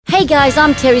guys,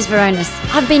 I'm Terry's Veronis.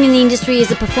 I've been in the industry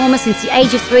as a performer since the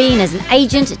age of 3 and as an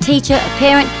agent, a teacher, a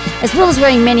parent, as well as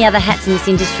wearing many other hats in this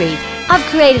industry. I've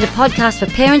created a podcast for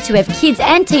parents who have kids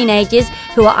and teenagers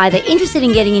who are either interested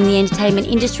in getting in the entertainment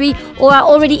industry or are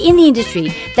already in the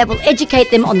industry that will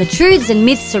educate them on the truths and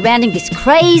myths surrounding this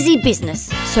crazy business.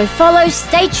 So follow,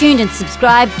 stay tuned and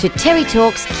subscribe to Terry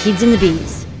Talks Kids in the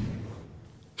Biz.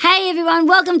 Hey everyone,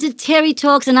 welcome to Terry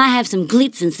Talks, and I have some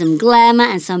glitz and some glamour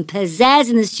and some pizzazz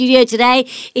in the studio today.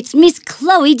 It's Miss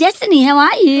Chloe Destiny. How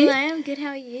are you? Hello, I'm good. How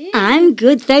are you? I'm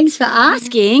good, thanks for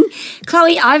asking.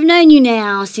 Chloe, I've known you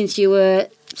now since you were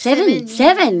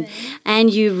seven,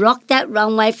 and you rocked that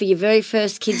runway for your very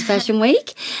first Kids Fashion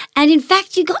Week. And in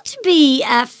fact, you got to be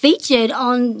featured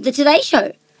on the Today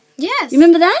Show. Yes. You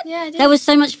remember that? Yeah, I did. That was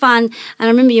so much fun. And I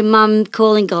remember your mum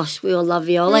calling, gosh, we all love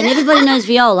Viola, and everybody knows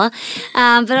Viola.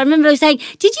 But I remember saying,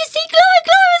 did you see Chloe?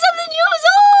 Chloe was on the news.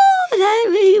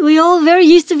 Oh, we all very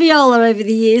used to Viola over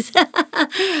the years.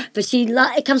 But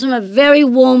it comes from a very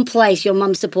warm place, your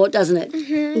mum's support, doesn't it?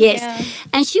 Mm-hmm, yes. yeah.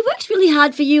 And she works really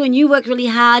hard for you, and you work really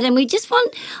hard. And I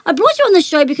brought you on the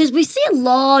show because we see a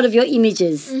lot of your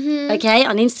images, okay,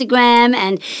 on Instagram.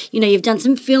 And, you've done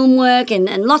some film work and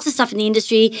lots of stuff in the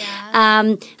industry.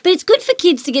 Yeah. But it's good for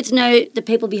kids to get to know the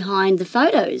people behind the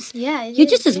photos. Yeah, You're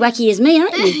just as wacky as me,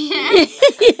 aren't you? Yeah.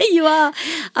 You are.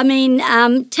 I mean,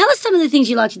 tell us some of the things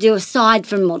you like to do aside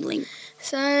from modelling.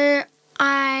 So,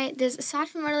 aside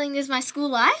from modelling, there's my school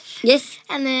life. Yes.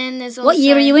 And then there's also... What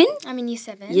year are you in? I'm in year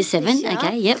 7. Year 7, this year.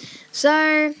 okay, yep.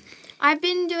 So, I've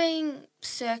been doing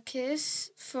circus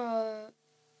for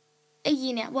a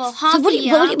year now. Well, half a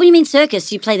year. What do you mean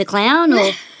circus? You play the clown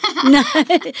or... No.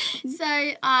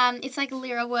 So, it's like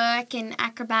lyra work and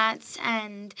acrobats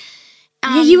and...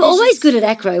 yeah, you were always good at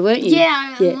acro, weren't you?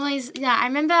 Yeah, I'm always... Yeah, I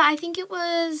remember, I think it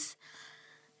was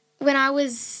when I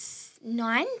was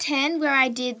 9, 10, where I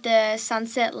did the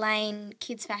Sunset Lane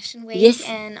Kids Fashion Week. Yes.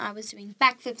 And I was doing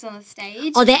backflips on the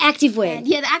stage. Oh, they're activewear. And,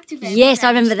 yeah, the activewear. Yes, I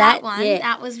remember that. one. Yeah.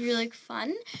 That was really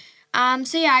fun.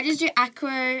 So, yeah, I just do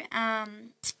acro.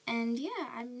 And, yeah,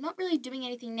 I'm not really doing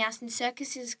anything now since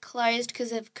circus is closed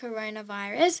because of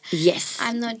coronavirus. Yes.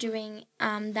 I'm not doing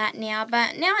that now.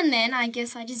 But now and then, I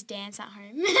guess I just dance at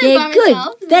home Yeah, by good.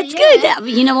 myself. That's good.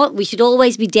 You know what? We should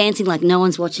always be dancing like no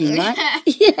one's watching, right?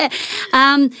 Yeah.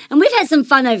 And we've had some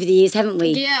fun over the years, haven't we?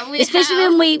 Yeah, we Especially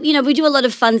have. when we do a lot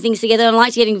of fun things together, and I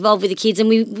like to get involved with the kids.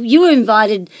 And you were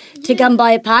invited to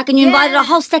Gumbaya Park, and you invited a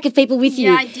whole stack of people with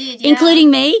you. Yeah, I did, yeah. Including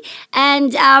me.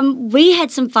 And we had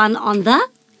some fun on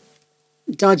the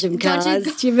Dodgem cars.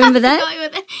 Do you remember that?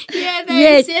 Yeah,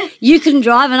 Yeah, those, yeah. you couldn't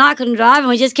drive and I couldn't drive, and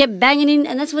we just kept banging in,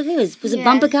 and that's what it was. Was it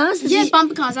bumper cars? Yeah,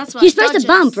 bumper cars, that's what. You're supposed to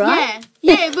Dodgers. bump, right?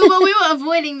 Yeah, but we were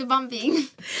avoiding the bumping.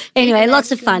 Anyway,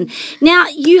 lots of fun. Now,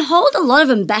 you hold a lot of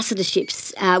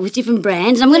ambassadorships with different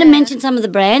brands, and I'm going to mention some of the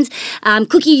brands.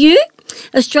 Cookie U,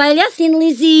 Australia, Thin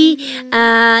Lizzy.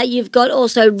 You've got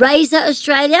also Razor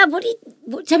Australia.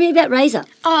 Tell me about Razor.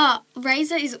 Oh,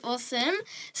 Razor is awesome.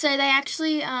 So they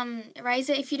actually,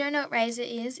 Razor, if you don't know what Razor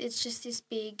is, it's just this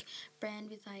big brand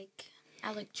with like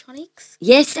electronics.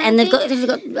 Yes, and they've got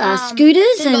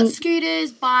scooters. They've got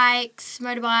scooters, bikes,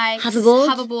 motorbikes,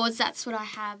 hoverboards. That's what I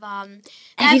have.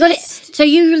 Have you got it? So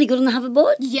you're really good on the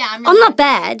hoverboard? Yeah, I'm not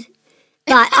bad,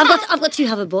 but I've got 2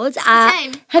 hoverboards.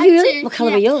 Same. Have you really? Too. What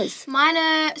colour are yours? Mine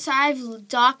are, so I have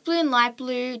dark blue and light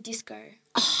blue disco.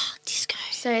 Oh, disco.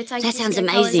 So it's like that sounds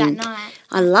disco colours amazing. at night.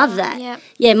 I love that. Yep.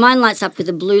 Yeah, mine lights up with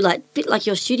a blue light, bit like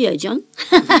your studio, John.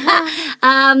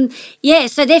 Yeah,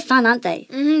 so they're fun, aren't they?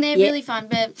 They're really fun,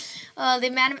 but the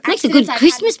amount of makes a good accidents I've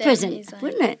Christmas had with them present, is, like,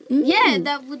 wouldn't it? Yeah,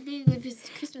 that would be a good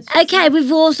Christmas present. Okay,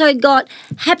 we've also got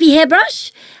Happy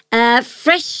Hairbrush,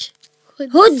 Fresh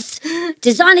Hoods,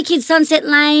 Designer Kids Sunset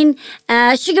Lane,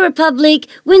 Sugar Republic,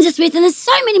 Windsor Smith, and there's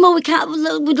so many more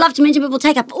we'd love to mention, but we'll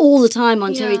take up all the time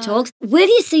on Terry Talks. Where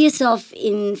do you see yourself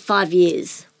in 5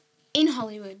 years? In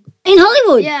Hollywood. In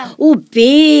Hollywood? Yeah. Oh,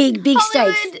 big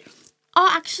Hollywood. states. Oh,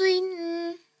 actually,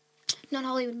 not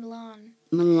Hollywood, Milan.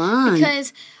 Milan.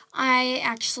 Because I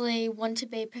actually want to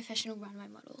be a professional runway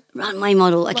model. Runway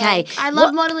model, okay. Like, I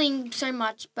love modelling so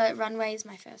much, but runway is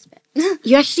my first bet.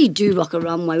 You actually do rock a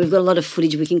runway. We've got a lot of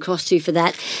footage we can cross to for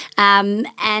that.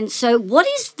 And so what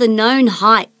is the known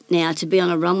height now to be on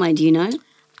a runway, do you know?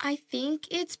 I think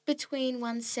it's between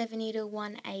 170 to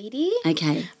 180.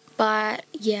 Okay. But,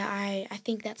 yeah, I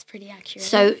think that's pretty accurate.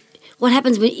 So what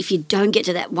happens if you don't get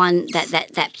to that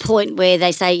point where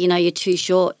they say, you're too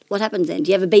short? What happens then?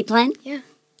 Do you have a B plan? Yeah.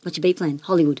 What's your B plan?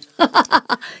 Hollywood.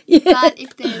 Yeah. But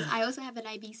I also have an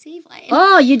ABC plan.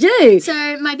 Oh, you do?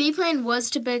 So my B plan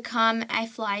was to become a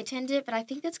flight attendant, but I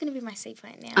think that's going to be my C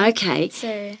plan now. Okay.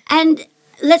 So And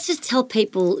let's just tell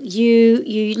people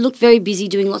you look very busy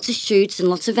doing lots of shoots and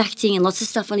lots of acting and lots of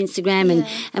stuff on Instagram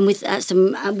and with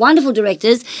some wonderful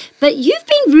directors. But you've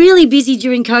been really busy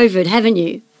during COVID, haven't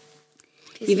you?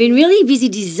 You've been really busy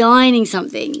designing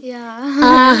something.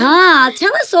 Yeah.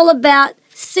 Tell us all about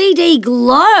CD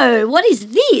Glow. What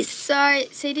is this? So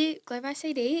Glow by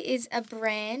CD is a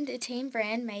team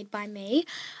brand made by me.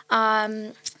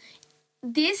 Not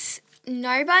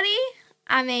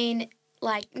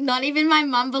even my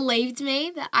mum believed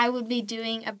me that I would be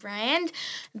doing a brand,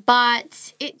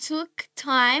 but it took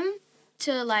time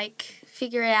to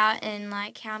figure out and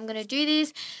how I'm going to do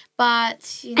this.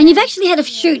 But and you've actually had a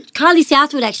shoot. Kylie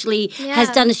Southwood actually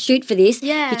has done a shoot for this.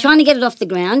 Yeah. You're trying to get it off the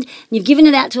ground. You've given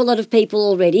it out to a lot of people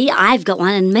already. I've got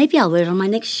one, and maybe I'll wear it on my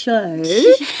next show.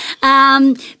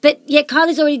 But yeah,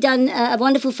 Kylie's already done a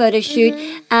wonderful photo shoot.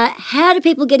 How do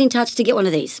people get in touch to get one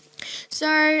of these?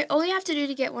 So all you have to do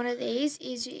to get one of these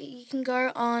is you can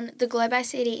go on the Glow by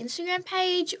CD Instagram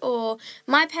page or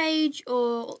my page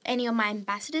or any of my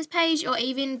ambassadors' page, or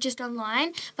even just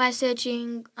online by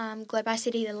searching Glow by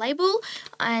CD the label,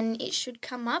 and it should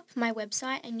come up, my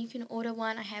website, and you can order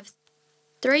one. I have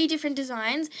 3 different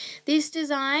designs. This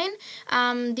design,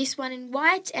 this one in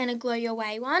white, and a Glow Your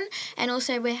Way one. And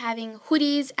also we're having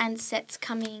hoodies and sets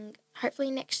coming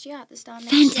hopefully next year, at the start of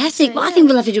next year. Fantastic. Well, I think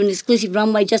we'll have to do an exclusive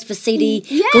runway just for CD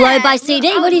Glow by CD.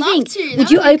 What do you think?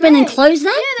 Would you open and close that?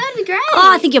 Yeah, that'd be great.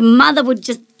 Oh, I think your mother would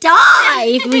just die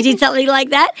if we did something like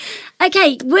that.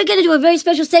 Okay, we're going to do a very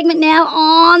special segment now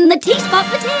on the T-Spot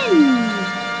for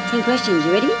 10. 10 questions.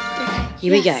 You ready? Okay.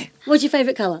 Here we go. What's your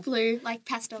favourite colour? Blue, like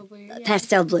pastel blue. Yeah.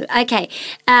 Pastel blue. Okay.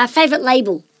 Favourite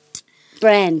label?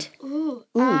 Brand? Ooh.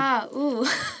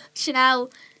 Chanel.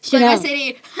 Chanel. Glow by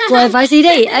CD. Glow by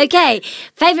CD. Okay.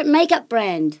 Favourite makeup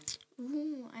brand?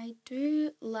 Ooh, I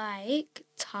do like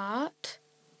Tarte,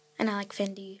 and I like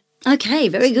Fendi. Okay,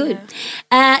 very good.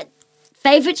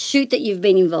 Favourite shoot that you've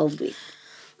been involved with?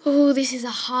 Oh, this is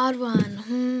a hard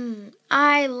one.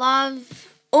 I love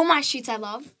all my shoots. I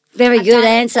love. Very good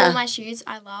answer. All my shoots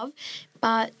I love,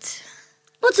 but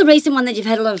what's a recent one that you've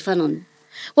had a lot of fun on?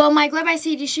 Well, my Glow by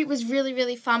CD shoot was really,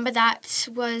 really fun, but that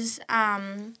was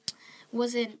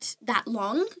wasn't that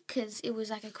long because it was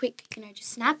like a quick,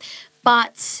 just snap.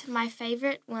 But my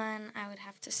favourite one, I would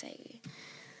have to say,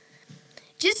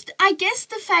 I guess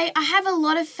I have a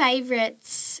lot of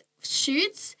favourites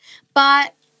shoots,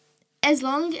 but as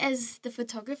long as the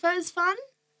photographer is fun,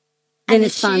 then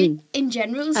it's fun. In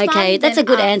general is fun. Okay, that's a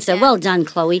good answer. Yeah. Well done,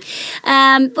 Chloe.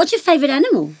 What's your favourite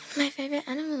animal? My favourite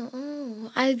animal? Oh,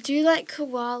 I do like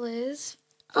koalas.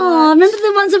 Oh, remember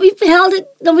the ones that we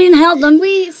held them?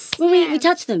 We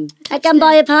touched them at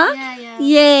Gumbaya Park?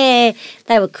 Yeah,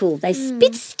 they were cool. They're a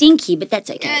bit stinky, but that's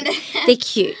okay. They're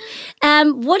cute.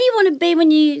 What do you want to be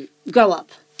when you grow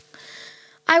up?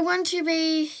 I want to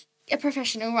be a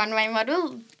professional runway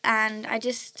model, and I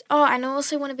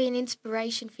also want to be an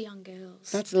inspiration for young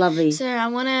girls. That's lovely. So I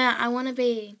want to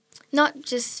be not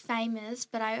just famous,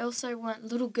 but I also want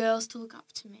little girls to look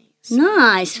up to me. So.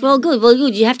 Nice. Well,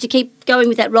 good. You have to keep going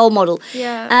with that role model.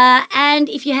 Yeah. And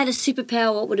if you had a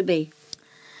superpower, what would it be?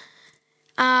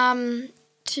 To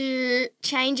to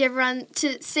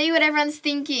see what everyone's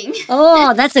thinking.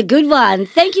 Oh, that's a good one.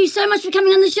 Thank you so much for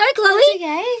coming on the show, Chloe. That's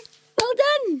okay. Well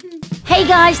done. Hey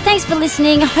guys, thanks for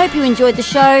listening. I hope you enjoyed the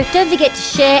show. Don't forget to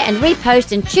share and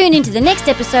repost and tune into the next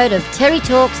episode of Terry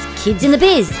Talks Kids in the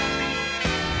Biz.